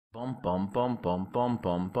Bum bum bum bum bum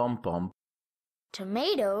bum bum bum.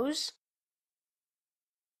 Tomatoes?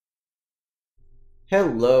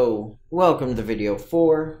 Hello, welcome to video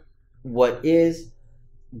 4. What is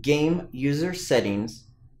game user settings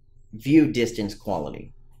view distance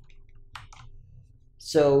quality?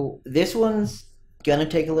 So this one's gonna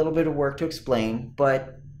take a little bit of work to explain,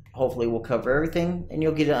 but hopefully we'll cover everything and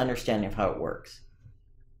you'll get an understanding of how it works.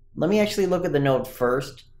 Let me actually look at the node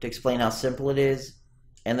first to explain how simple it is,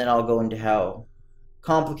 and then I'll go into how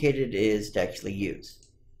complicated it is to actually use.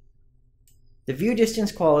 The view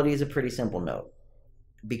distance quality is a pretty simple node.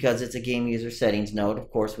 Because it's a game user settings node,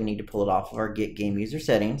 of course we need to pull it off of our get game user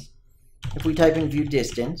settings. If we type in view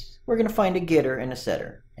distance, we're going to find a getter and a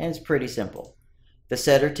setter, and it's pretty simple. The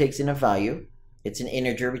setter takes in a value. It's an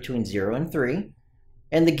integer between 0 and 3,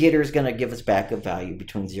 and the getter is going to give us back a value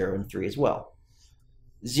between 0 and 3 as well.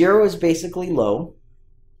 0 is basically low,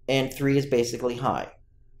 and 3 is basically high.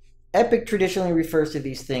 Epic traditionally refers to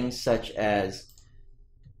these things such as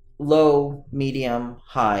low, medium,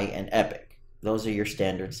 high, and epic. Those are your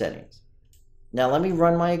standard settings. Now let me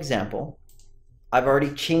run my example. I've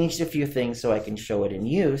already changed a few things so I can show it in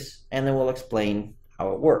use, and then we'll explain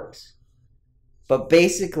how it works. But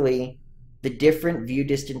basically, the different view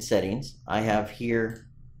distance settings I have here,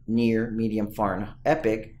 near, medium, far, and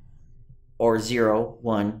epic, or 0,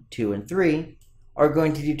 1, 2, and 3, are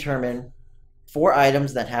going to determine for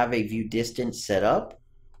items that have a view distance set up,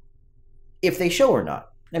 if they show or not.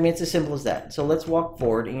 I mean, it's as simple as that. So let's walk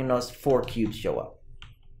forward, and you notice 4 cubes show up.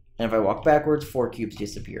 And if I walk backwards, 4 cubes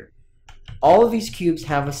disappear. All of these cubes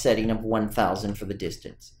have a setting of 1000 for the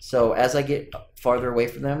distance. So as I get farther away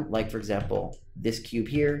from them, like for example, this cube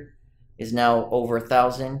here is now over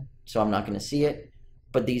 1000, so I'm not going to see it.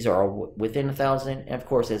 But these are all within 1000. And of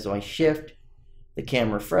course, as I shift, the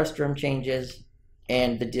camera frustum changes,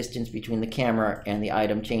 and the distance between the camera and the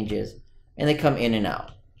item changes, and they come in and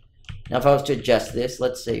out. Now if I was to adjust this,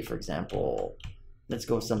 let's say for example, let's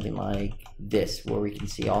go with something like this where we can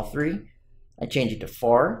see all 3. I change it to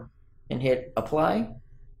far and hit apply.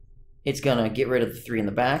 It's gonna get rid of the 3 in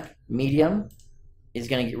the back. Medium is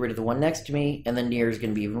gonna get rid of the one next to me, and then near is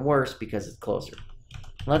gonna be even worse because it's closer.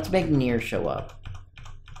 Let's make near show up.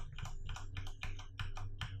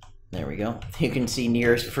 There we go. You can see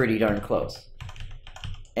near is pretty darn close.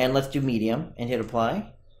 And let's do medium and hit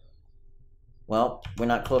apply. Well, we're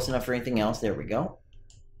not close enough for anything else. There we go.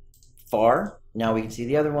 Far. Now we can see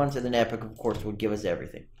the other ones, and then epic, of course, would give us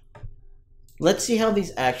everything. Let's see how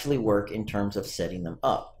these actually work in terms of setting them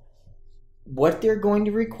up. What they're going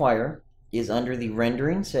to require is under the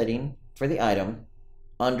rendering setting for the item,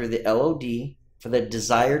 under the LOD for the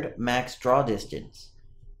desired max draw distance.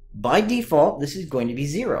 By default, this is going to be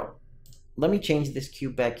 0. Let me change this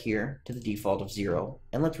cube back here to the default of 0,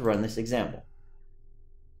 and let's run this example.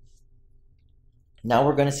 Now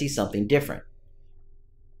we're going to see something different.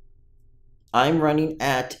 I'm running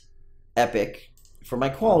at epic for my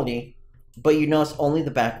quality, but you notice only the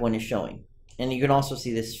back one is showing. And you can also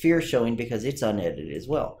see the sphere showing because it's unedited as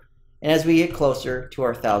well. And as we get closer to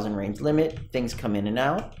our 1000 range limit, things come in and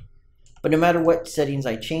out. But no matter what settings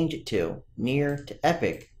I change it to, near to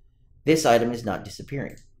epic, this item is not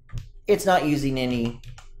disappearing. It's not using any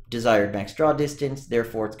desired max draw distance,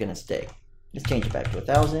 therefore it's going to stay. Let's change it back to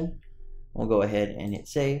 1000. We'll go ahead and hit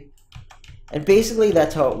save. And basically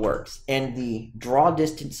that's how it works. And the draw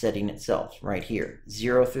distance setting itself, right here,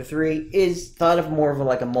 0 through 3, is thought of more of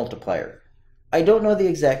like a multiplier. I don't know the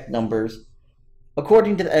exact numbers.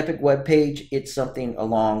 According to the Epic web page, it's something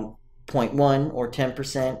along 0.1 or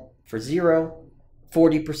 10% for 0,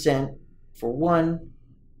 40% for 1,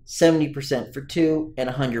 70% for 2, and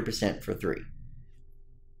 100% for 3.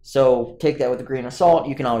 So take that with a grain of salt.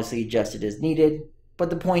 You can obviously adjust it as needed. But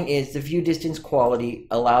the point is, the view distance quality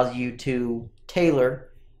allows you to tailor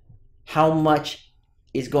how much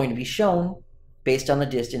is going to be shown based on the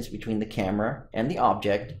distance between the camera and the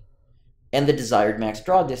object and the desired max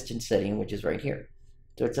draw distance setting, which is right here.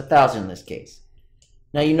 So it's 1000 in this case.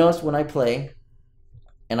 Now you notice when I play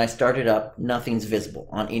and I start it up, nothing's visible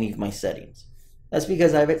on any of my settings. That's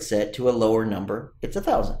because I have it set to a lower number. It's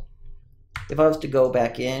 1000. If I was to go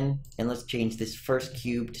back in and let's change this first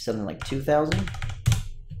cube to something like 2000,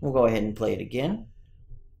 we'll go ahead and play it again.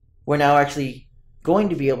 We're now actually going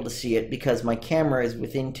to be able to see it because my camera is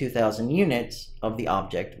within 2000 units of the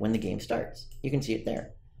object when the game starts. You can see it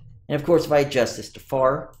there. And of course, if I adjust this to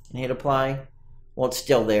far and hit apply, well, it's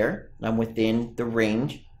still there. I'm within the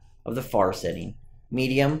range of the far setting.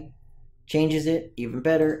 Medium changes it even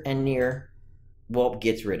better, and near, well,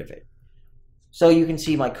 gets rid of it. So you can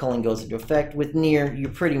see my culling goes into effect. With near, you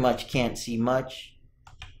pretty much can't see much.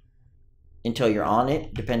 until you're on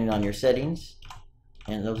it, depending on your settings.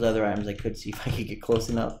 And those other items I could see if I could get close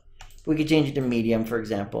enough. We could change it to medium, for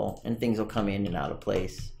example, and things will come in and out of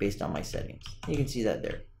place based on my settings. You can see that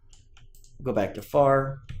there. Go back to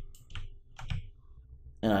far,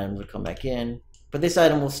 and items will come back in. But this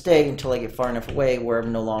item will stay until I get far enough away where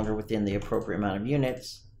I'm no longer within the appropriate amount of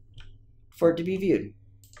units for it to be viewed.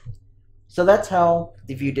 So that's how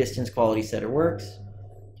the view distance quality setter works.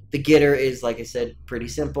 The getter is, like I said, pretty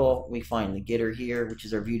simple. We find the getter here, which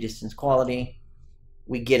is our view distance quality.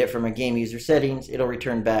 We get it from our game user settings. It'll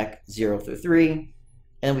return back 0 through 3.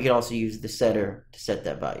 And we can also use the setter to set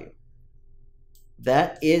that value.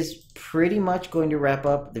 That is pretty much going to wrap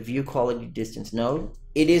up the view quality distance node.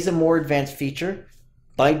 It is a more advanced feature.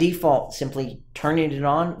 By default, simply turning it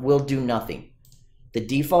on will do nothing. The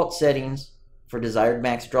default settings for desired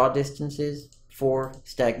max draw distances for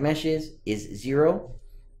stack meshes is 0.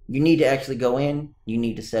 You need to actually go in, you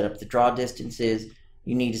need to set up the draw distances,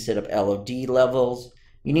 you need to set up LOD levels,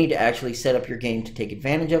 you need to actually set up your game to take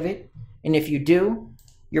advantage of it. And if you do,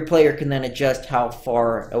 your player can then adjust how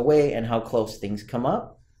far away and how close things come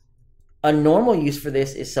up. A normal use for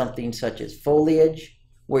this is something such as foliage,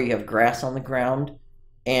 where you have grass on the ground,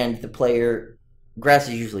 and the player, grass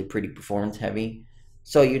is usually pretty performance heavy,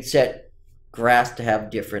 so you'd set grass to have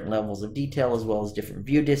different levels of detail as well as different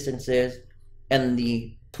view distances, and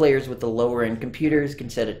the players with the lower end computers can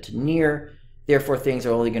set it to near, therefore things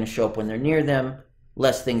are only going to show up when they're near them,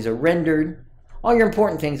 less things are rendered. All your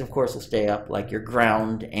important things, of course, will stay up, like your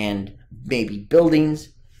ground and maybe buildings,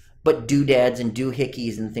 but doodads and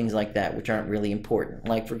doohickeys and things like that, which aren't really important.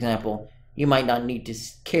 Like, for example, you might not need to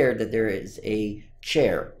care that there is a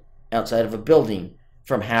chair outside of a building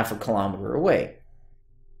from half a kilometer away.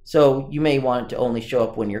 So you may want it to only show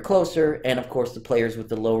up when you're closer, and of course the players with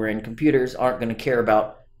the lower end computers aren't going to care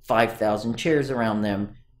about 5,000 chairs around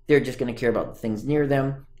them. They're just going to care about the things near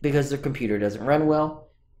them because their computer doesn't run well,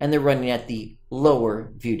 and they're running at the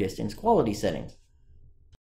lower view distance quality settings.